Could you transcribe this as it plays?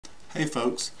Hey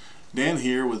folks, Dan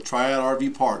here with Triad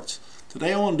RV Parts.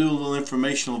 Today I want to do a little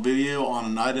informational video on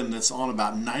an item that's on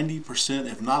about 90%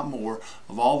 if not more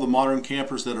of all the modern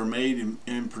campers that are made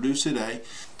and produced today.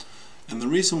 And the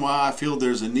reason why I feel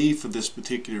there's a need for this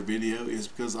particular video is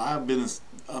because I've been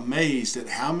amazed at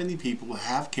how many people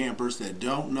have campers that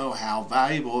don't know how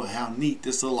valuable and how neat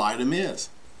this little item is.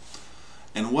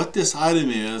 And what this item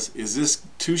is this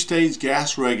two-stage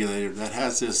gas regulator that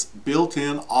has this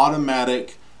built-in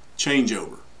automatic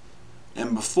changeover.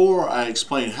 And before I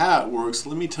explain how it works,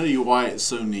 let me tell you why it's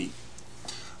so neat.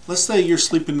 Let's say you're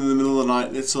sleeping in the middle of the night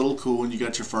and it's a little cool and you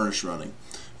got your furnace running.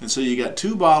 And so you got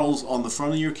two bottles on the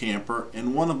front of your camper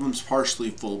and one of them's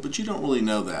partially full, but you don't really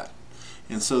know that.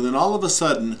 And so then all of a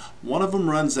sudden one of them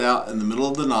runs out in the middle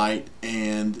of the night,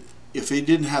 and if it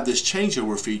didn't have this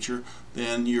changeover feature,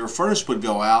 then your furnace would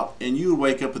go out and you would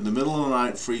wake up in the middle of the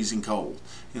night freezing cold.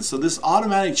 And so this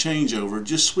automatic changeover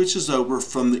just switches over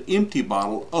from the empty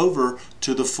bottle over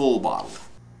to the full bottle.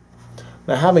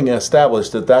 Now, having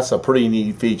established that that's a pretty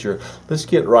neat feature, let's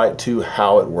get right to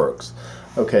how it works.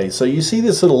 Okay, so you see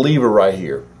this little lever right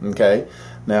here, okay?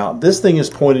 Now, this thing is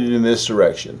pointed in this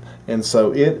direction, and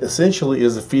so it essentially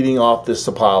is feeding off this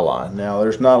supply line. Now,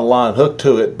 there's not a line hooked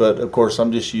to it, but of course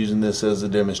I'm just using this as a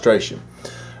demonstration.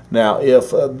 Now,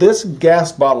 if this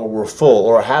gas bottle were full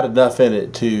or had enough in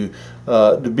it to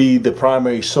be the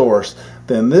primary source,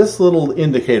 then this little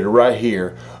indicator right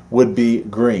here would be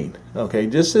green. Okay,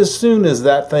 just as soon as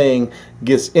that thing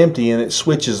gets empty and it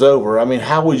switches over, I mean,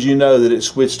 how would you know that it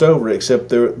switched over except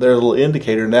their little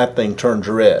indicator and that thing turns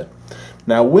red?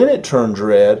 Now, when it turns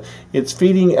red, it's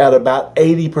feeding at about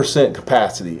 80%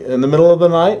 capacity. In the middle of the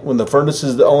night, when the furnace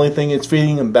is the only thing it's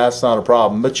feeding, and that's not a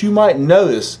problem. But you might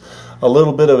notice a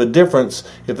little bit of a difference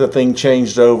if the thing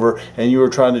changed over and you were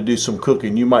trying to do some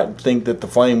cooking. You might think that the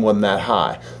flame wasn't that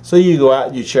high. So you go out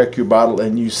and you check your bottle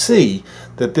and you see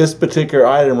that this particular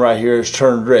item right here is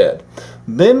turned red.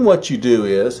 Then what you do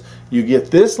is you get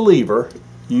this lever,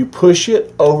 you push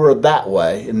it over that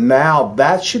way, and now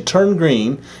that should turn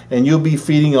green and you'll be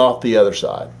feeding off the other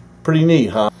side. Pretty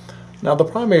neat, huh? Now, the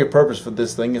primary purpose for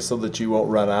this thing is so that you won't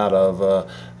run out of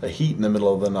heat in the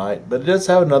middle of the night, but it does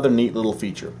have another neat little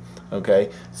feature. Okay,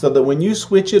 so that when you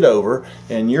switch it over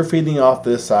and you're feeding off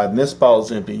this side and this bottle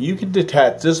is empty, you can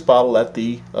detach this bottle at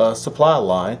the supply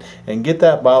line and get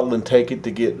that bottle and take it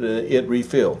to get it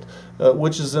refilled,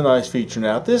 which is a nice feature.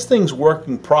 Now, if this thing's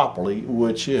working properly,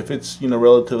 which if it's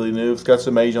relatively new, it's got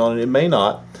some age on it, it may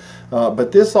not.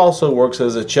 But this also works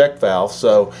as a check valve,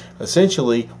 so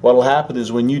essentially what will happen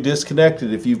is when you disconnect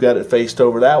it, if you've got it faced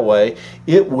over that way,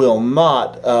 it will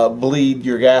not bleed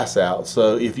your gas out.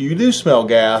 So if you do smell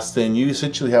gas, then you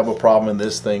essentially have a problem and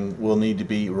this thing will need to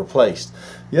be replaced.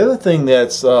 The other thing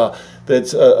that's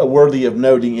worthy of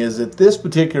noting is that this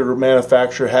particular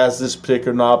manufacturer has this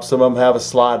particular knob. Some of them have a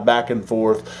slide back and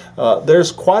forth.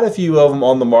 There's quite a few of them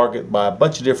on the market by a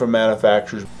bunch of different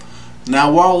manufacturers.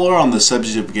 Now, while we're on the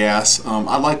subject of gas,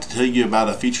 I'd like to tell you about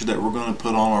a feature that we're going to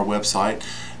put on our website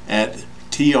at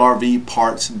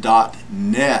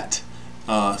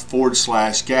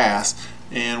trvparts.net/gas,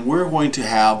 and we're going to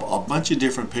have a bunch of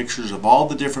different pictures of all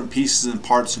the different pieces and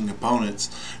parts and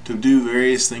components to do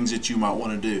various things that you might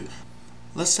want to do.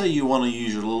 Let's say you want to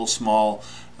use your little small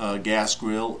gas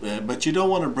grill, but you don't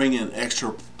want to bring an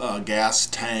extra gas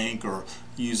tank or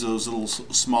use those little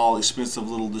small expensive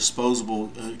little disposable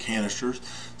canisters.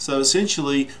 So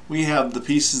essentially we have the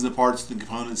pieces and the parts and the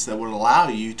components that would allow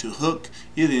you to hook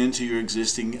it into your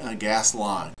existing gas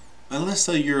line. And let's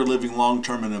say you're living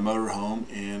long-term in a motorhome,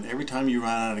 and every time you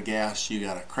run out of gas you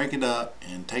got to crank it up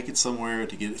and take it somewhere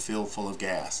to get it filled full of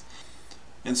gas.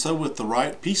 And so with the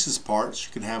right pieces parts,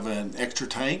 you can have an extra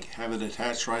tank, have it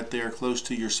attached right there close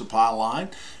to your supply line,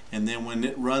 and then when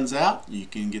it runs out you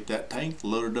can get that tank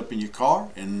loaded up in your car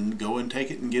and go and take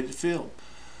it and get it filled.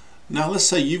 Now, let's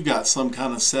say you've got some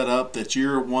kind of setup that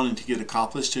you're wanting to get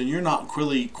accomplished and you're not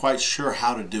really quite sure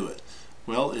how to do it.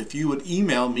 Well, if you would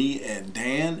email me at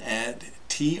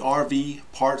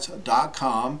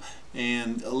dan@trvparts.com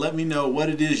and let me know what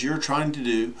it is you're trying to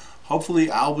do,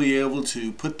 hopefully I'll be able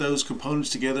to put those components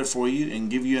together for you and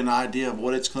give you an idea of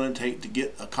what it's going to take to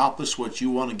get accomplished what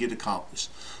you want to get accomplished.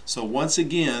 So once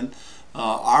again,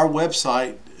 our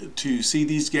website to see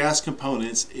these gas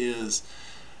components is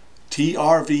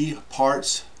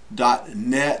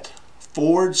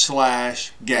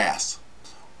trvparts.net/gas.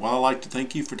 Well, I'd like to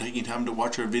thank you for taking time to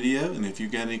watch our video, and if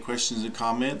you've got any questions or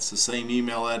comments, the same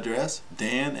email address,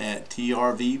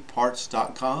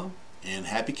 dan@trvparts.com, and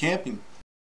happy camping.